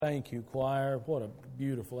Thank you, choir. What a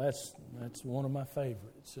beautiful, that's one of my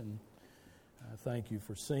favorites. And thank you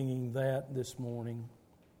for singing that this morning.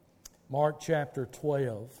 Mark chapter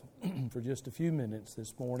 12, for just a few minutes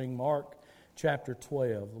this morning. Mark chapter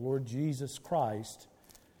 12. The Lord Jesus Christ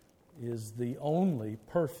is the only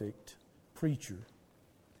perfect preacher.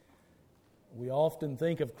 We often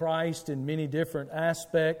think of Christ in many different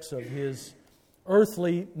aspects of His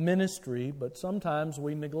earthly ministry, but sometimes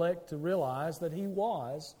we neglect to realize that He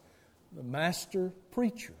was the master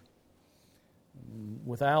preacher.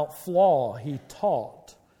 Without flaw, He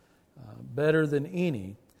taught better than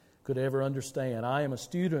any could ever understand. I am a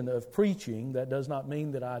student of preaching. That does not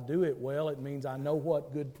mean that I do it well. It means I know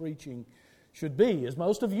what good preaching should be, as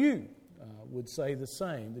most of you would say the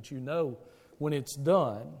same, that you know when it's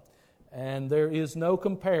done. And there is no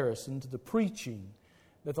comparison to the preaching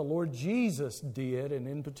that the Lord Jesus did, and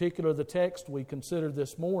in particular the text we considered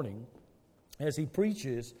this morning, as He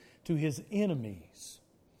preaches to His enemies,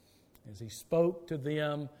 as He spoke to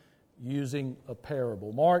them using a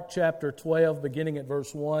parable. Mark chapter 12, beginning at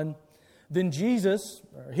verse 1. Then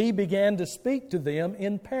He began to speak to them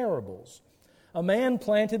in parables. A man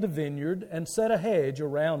planted a vineyard and set a hedge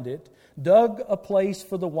around it, dug a place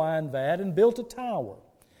for the wine vat, and built a tower.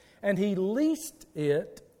 And he leased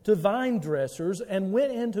it to vine dressers and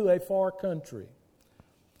went into a far country.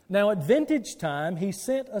 Now at vintage time he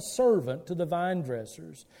sent a servant to the vine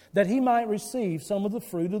dressers, that he might receive some of the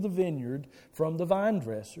fruit of the vineyard from the vine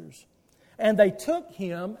dressers. And they took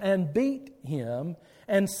him and beat him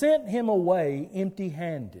and sent him away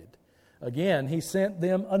empty-handed. Again he sent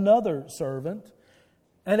them another servant,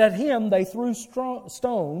 and at him they threw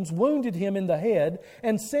stones, wounded him in the head,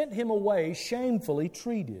 and sent him away shamefully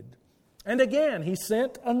treated. And again he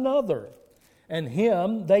sent another, and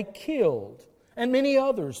him they killed, and many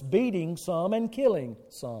others, beating some and killing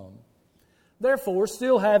some. Therefore,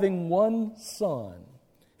 still having one son,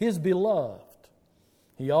 his beloved,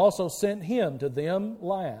 he also sent him to them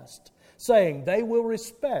last, saying, They will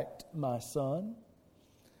respect my son.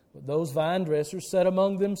 But those vine dressers said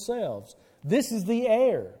among themselves, This is the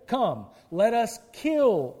heir. Come, let us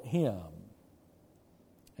kill him,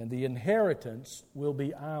 and the inheritance will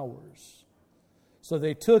be ours. So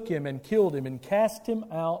they took him and killed him and cast him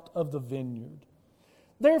out of the vineyard.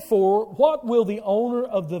 Therefore, what will the owner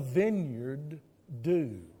of the vineyard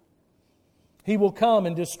do? He will come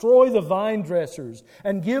and destroy the vine dressers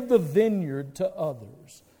and give the vineyard to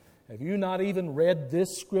others. Have you not even read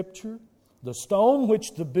this scripture? The stone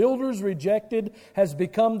which the builders rejected has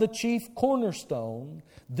become the chief cornerstone.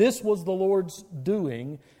 This was the Lord's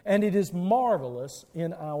doing, and it is marvelous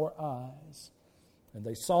in our eyes. And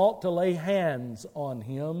they sought to lay hands on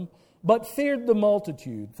him, but feared the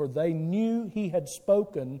multitude, for they knew he had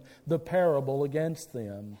spoken the parable against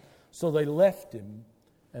them. So they left him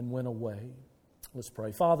and went away. Let's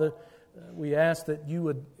pray. Father, we ask that you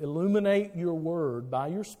would illuminate your word by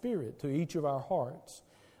your Spirit to each of our hearts,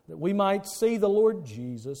 that we might see the Lord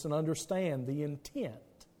Jesus and understand the intent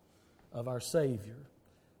of our Savior.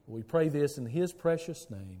 We pray this in His precious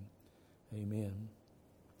name. Amen.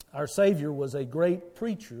 Our Savior was a great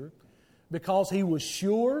preacher because He was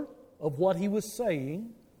sure of what He was saying,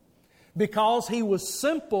 because He was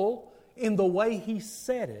simple in the way He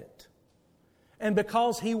said it, and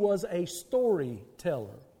because He was a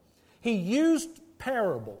storyteller. He used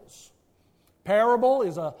parables. Parable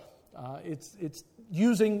is it's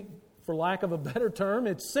using, for lack of a better term,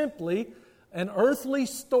 it's simply an earthly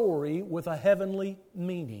story with a heavenly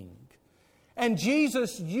meaning. And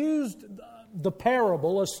Jesus used the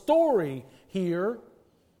parable, a story here,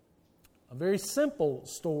 a very simple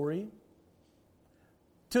story,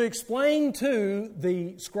 to explain to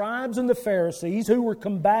the scribes and the Pharisees, who were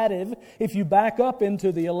combative. If you back up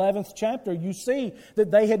into the 11th chapter, you see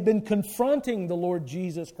that they had been confronting the Lord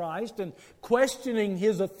Jesus Christ and questioning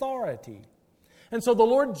His authority. And so the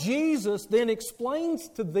Lord Jesus then explains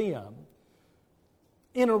to them,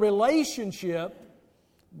 in a relationship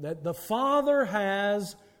that the Father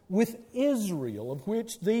has with Israel, of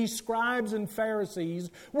which these scribes and Pharisees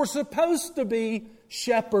were supposed to be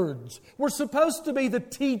shepherds, were supposed to be the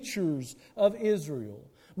teachers of Israel.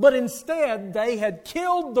 But instead, they had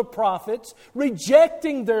killed the prophets,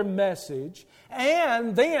 rejecting their message,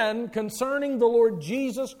 and then, concerning the Lord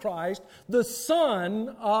Jesus Christ, the son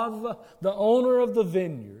of the owner of the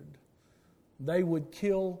vineyard, they would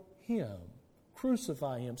kill Him,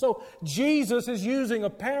 crucify Him. So Jesus is using a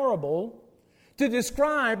parable to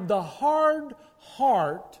describe the hard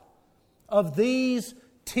heart of these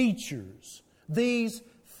teachers, these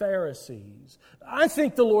Pharisees. I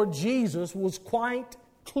think the Lord Jesus was quite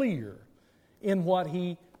clear in what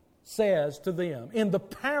He says to them in the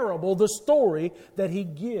parable, the story that He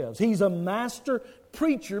gives. He's a master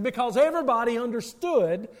preacher because everybody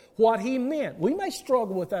understood what He meant. We may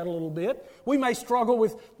struggle with that a little bit. We may struggle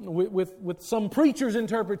with some preacher's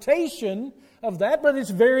interpretation of that, but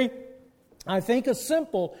it's very, I think, a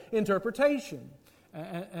simple interpretation.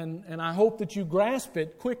 And I hope that you grasp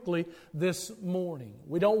it quickly this morning.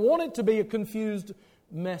 We don't want it to be a confused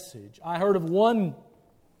message. I heard of one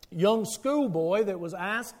young schoolboy that was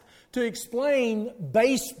asked to explain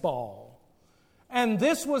baseball. And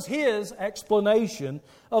this was his explanation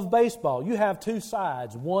of baseball. You have two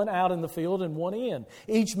sides, one out in the field and one in.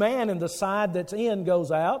 Each man in the side that's in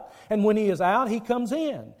goes out, and when he is out, he comes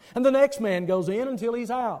in. And the next man goes in until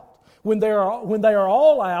he's out. When they are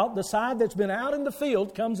all out, the side that's been out in the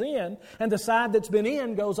field comes in, and the side that's been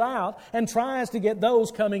in goes out and tries to get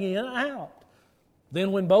those coming in out.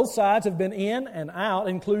 Then when both sides have been in and out,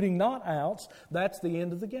 including not outs, that's the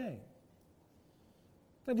end of the game.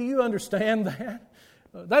 Now, do you understand that?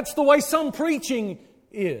 That's the way some preaching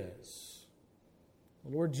is.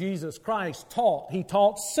 The Lord Jesus Christ taught. He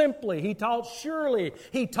taught simply. He taught surely.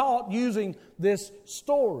 He taught using this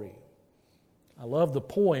story. I love the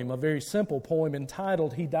poem, a very simple poem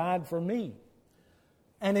entitled, "He Died for Me."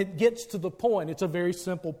 And it gets to the point. It's a very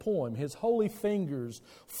simple poem. His holy fingers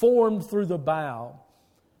formed through the bough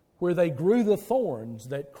where they grew the thorns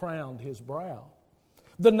that crowned His brow.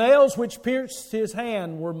 The nails which pierced His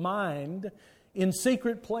hand were mined in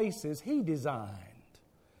secret places He designed.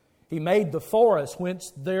 He made the forest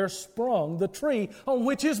whence there sprung the tree on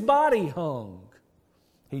which His body hung.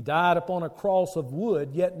 He died upon a cross of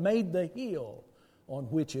wood, yet made the hill on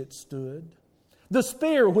which it stood. The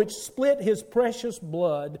spear which split His precious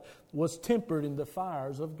blood was tempered in the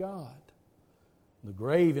fires of God. The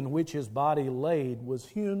grave in which His body laid was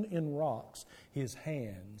hewn in rocks His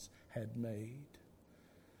hands had made.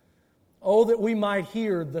 Oh, that we might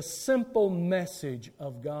hear the simple message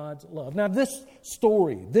of God's love. Now, this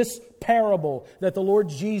story, this parable that the Lord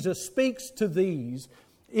Jesus speaks to these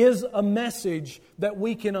is a message that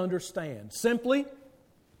we can understand. Simply,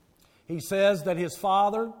 He says that His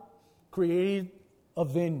Father created a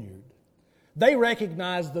vineyard. They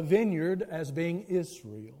recognized the vineyard as being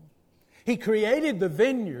Israel. He created the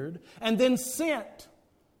vineyard and then sent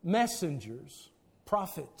messengers,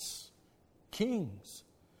 prophets, kings,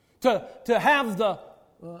 to have the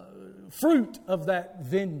fruit of that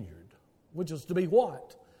vineyard, which is to be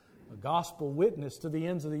what? A gospel witness to the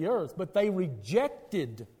ends of the earth. But they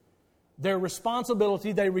rejected their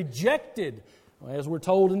responsibility. They rejected, as we're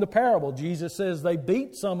told in the parable, Jesus says they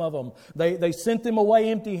beat some of them. They sent them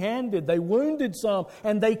away empty-handed. They wounded some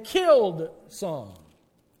and they killed some.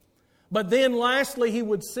 But then lastly, He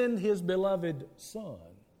would send His beloved Son.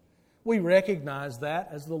 We recognize that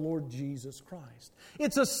as the Lord Jesus Christ.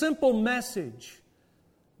 It's a simple message.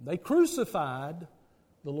 They crucified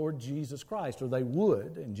the Lord Jesus Christ, or they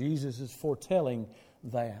would, and Jesus is foretelling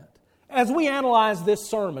that. As we analyze this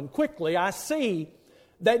sermon quickly, I see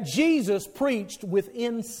that Jesus preached with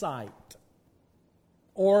insight,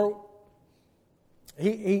 or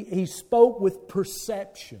he spoke with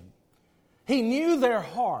perception. He knew their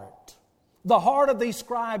heart, the heart of these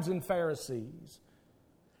scribes and Pharisees.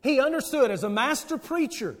 He understood, as a master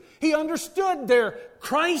preacher, He understood their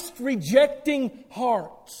Christ-rejecting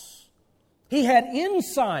hearts. He had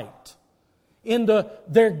insight into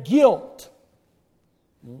their guilt.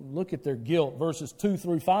 Look at their guilt. Verses 2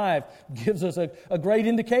 through 5 gives us a great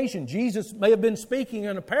indication. Jesus may have been speaking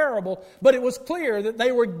in a parable, but it was clear that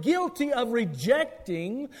they were guilty of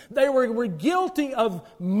rejecting. They were guilty of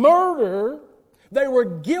murder. They were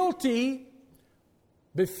guilty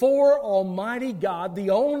before Almighty God, the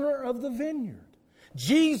owner of the vineyard.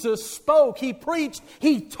 Jesus spoke, He preached,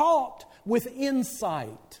 He taught with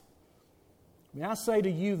insight. May I say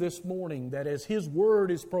to you this morning that as His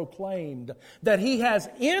Word is proclaimed, that He has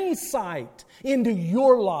insight into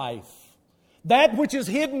your life. That which is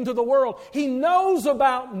hidden to the world. He knows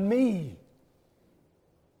about me.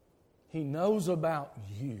 He knows about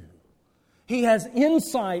you. He has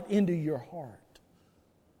insight into your heart.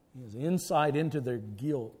 He has insight into their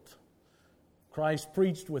guilt. Christ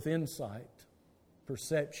preached with insight,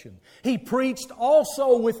 perception. He preached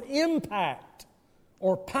also with impact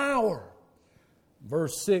or power.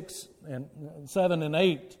 Verse 6 and 7 and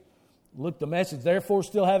 8. Look the message. Therefore,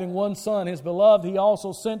 still having one son, His beloved, He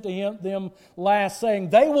also sent to them last, saying,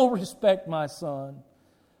 They will respect my son.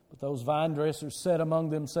 But those vine dressers said among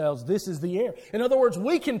themselves, This is the heir. In other words,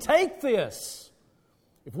 we can take this.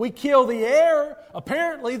 If we kill the heir,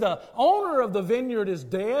 apparently the owner of the vineyard is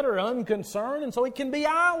dead or unconcerned, and so it can be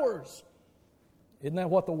ours. Isn't that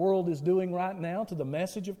what the world is doing right now to the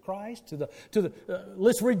message of Christ?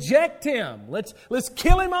 Let's reject Him. Let's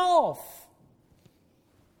kill Him off.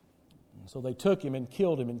 And so they took Him and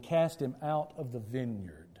killed Him and cast Him out of the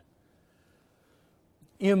vineyard.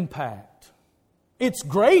 Impact. It's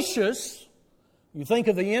gracious. You think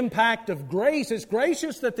of the impact of grace. It's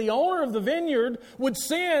gracious that the owner of the vineyard would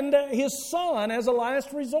send His Son as a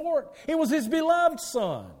last resort. It was His beloved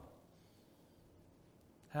Son.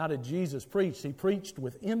 How did Jesus preach? He preached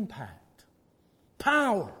with impact,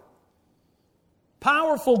 power,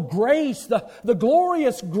 powerful grace, the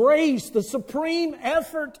glorious grace, the supreme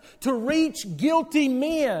effort to reach guilty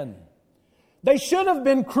men. They should have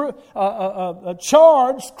been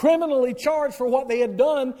charged, criminally charged for what they had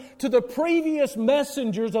done to the previous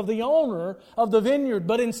messengers of the owner of the vineyard.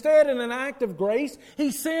 But instead, in an act of grace,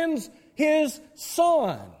 He sends His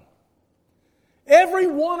Son. Every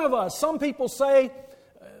one of us, some people say,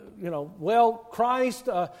 Christ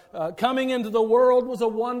coming into the world was a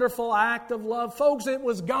wonderful act of love. Folks, it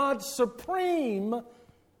was God's supreme,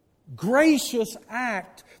 gracious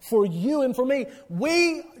act for you and for me.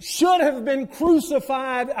 We should have been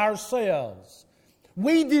crucified ourselves.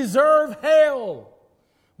 We deserve hell.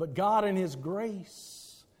 But God in His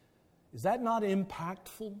grace, is that not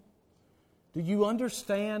impactful? Do you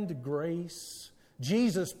understand grace?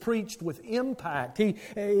 Jesus preached with impact.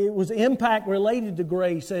 It was impact related to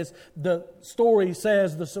grace. As the story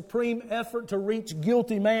says, the supreme effort to reach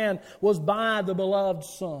guilty man was by the beloved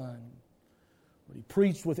Son. But He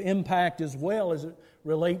preached with impact as well as it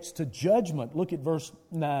relates to judgment. Look at verse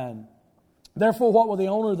 9. Therefore, what will the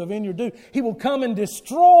owner of the vineyard do? He will come and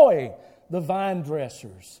destroy the vine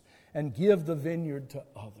dressers and give the vineyard to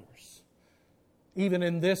others. Even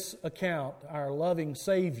in this account, our loving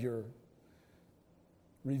Savior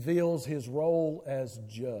reveals His role as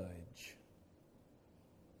judge.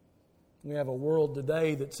 We have a world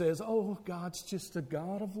today that says, God's just a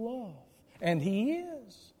God of love. And He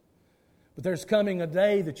is. But there's coming a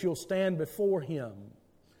day that you'll stand before Him.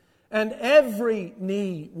 And every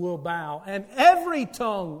knee will bow. And every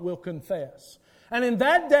tongue will confess. And in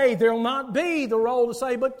that day, there will not be the role to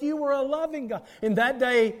say, but you were a loving God. In that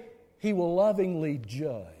day, He will lovingly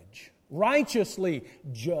judge. Righteously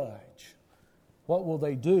judge. What will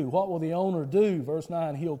they do? What will the owner do? Verse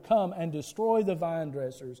 9, He'll come and destroy the vine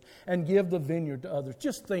dressers and give the vineyard to others.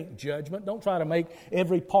 Just think judgment. Don't try to make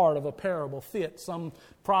every part of a parable fit some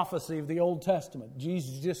prophecy of the Old Testament.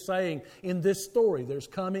 Jesus is just saying, in this story, there's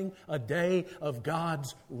coming a day of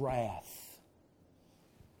God's wrath.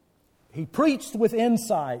 He preached with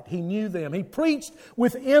insight. He knew them. He preached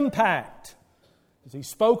with impact. As He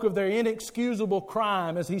spoke of their inexcusable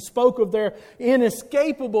crime, as He spoke of their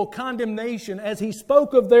inescapable condemnation, as He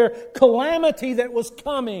spoke of their calamity that was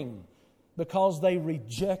coming because they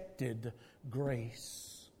rejected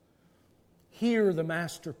grace. Hear the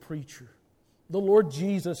master preacher, the Lord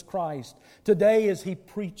Jesus Christ, today as He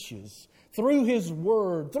preaches through His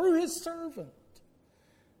Word, through His servant,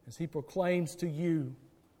 as He proclaims to you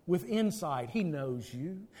with insight. He knows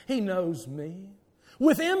you. He knows me.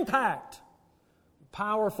 With impact.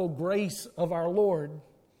 Powerful grace of our Lord,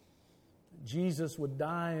 Jesus would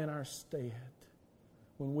die in our stead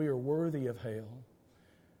when we are worthy of hell.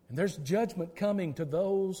 And there's judgment coming to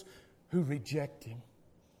those who reject Him,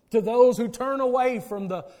 to those who turn away from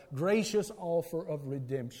the gracious offer of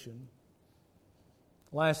redemption.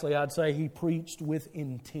 Lastly, I'd say He preached with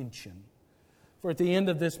intention. For at the end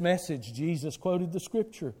of this message, Jesus quoted the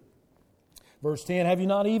Scripture. Verse 10, have you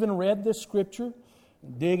not even read this Scripture?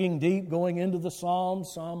 Digging deep, going into the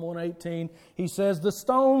Psalms, Psalm 118, he says, the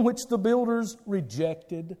stone which the builders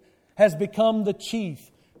rejected has become the chief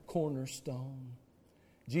cornerstone.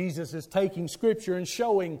 Jesus is taking Scripture and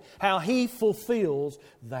showing how He fulfills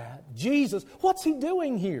that. Jesus, what's He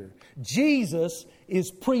doing here? Jesus is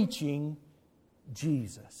preaching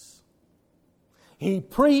Jesus. He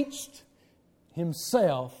preached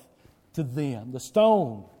Himself to them. The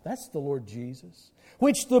stone, that's the Lord Jesus,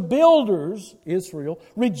 which the builders, Israel,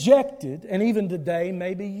 rejected, and even today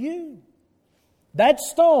maybe you. That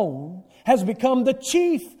stone has become the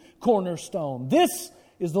chief cornerstone. This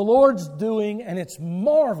is the Lord's doing, and it's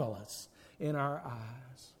marvelous in our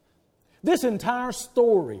eyes. This entire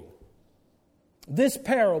story, this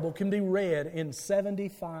parable can be read in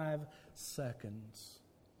 75 seconds.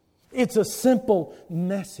 It's a simple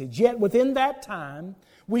message. Yet within that time,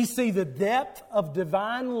 we see the depth of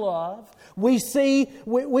divine love. We see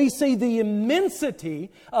the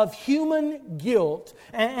immensity of human guilt.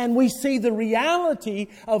 And we see the reality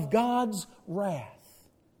of God's wrath.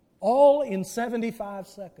 All in 75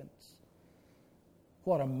 seconds.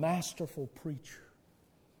 What a masterful preacher.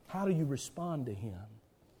 how do you respond to Him?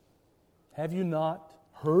 Have you not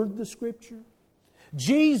heard the Scripture?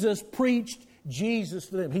 Jesus preached Jesus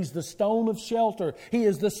to them. He's the stone of shelter. He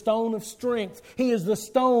is the stone of strength. He is the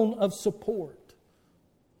stone of support.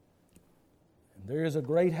 And there is a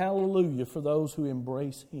great hallelujah for those who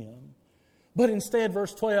embrace Him. But instead,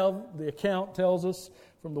 verse 12, the account tells us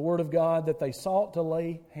from the Word of God that they sought to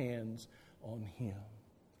lay hands on Him.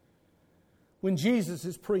 When Jesus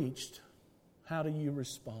is preached, how do you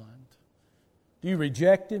respond? Do you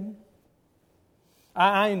reject Him?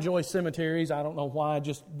 I enjoy cemeteries. I don't know why,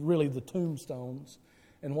 just really the tombstones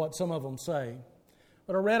and what some of them say.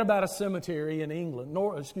 But I read about a cemetery in England,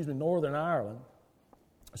 Northern Ireland.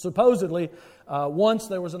 Supposedly, once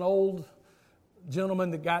there was an old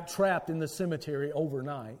gentleman that got trapped in the cemetery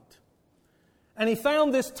overnight. And he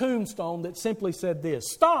found this tombstone that simply said this: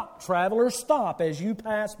 "Stop, traveler, stop as you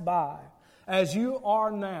pass by. As you are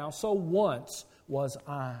now, so once was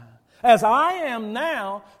I. As I am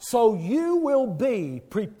now, so you will be.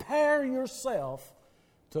 Prepare yourself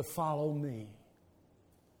to follow me."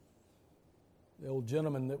 The old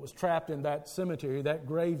gentleman that was trapped in that cemetery, that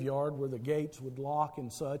graveyard where the gates would lock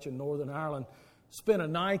and such in Northern Ireland, spent a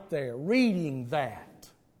night there reading that.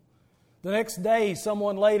 The next day,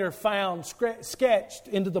 someone later found sketched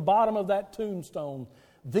into the bottom of that tombstone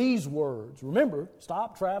these words. Remember,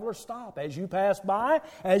 "Stop, traveler, stop. As you pass by,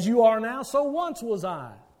 as you are now, so once was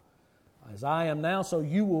I. As I am now, so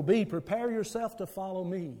you will be. Prepare yourself to follow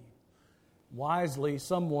me." Wisely,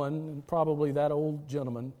 someone, probably that old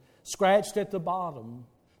gentleman, scratched at the bottom,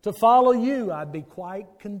 "To follow you, I'd be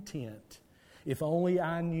quite content, if only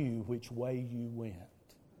I knew which way you went."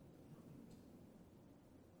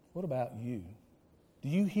 What about you? Do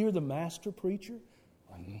you hear the master preacher?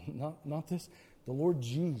 Not this. The Lord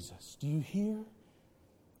Jesus. Do you hear?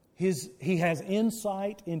 He has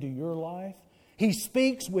insight into your life. He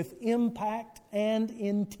speaks with impact and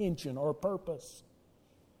intention or purpose.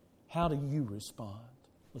 How do you respond?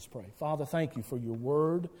 Let's pray. Father, thank you for your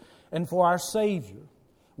word and for our Savior.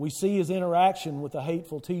 We see His interaction with the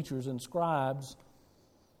hateful teachers and scribes.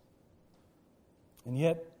 And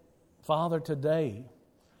yet, Father, today,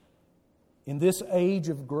 in this age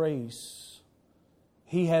of grace,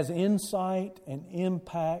 He has insight and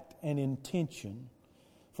impact and intention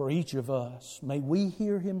for each of us. May we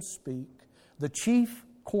hear Him speak, the chief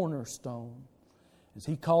cornerstone, as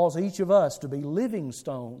He calls each of us to be living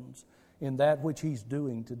stones in that which He's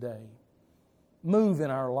doing today. Move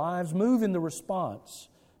in our lives, move in the response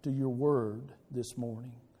to your word this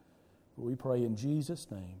morning. We pray in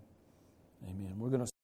Jesus' name. Amen. We're going to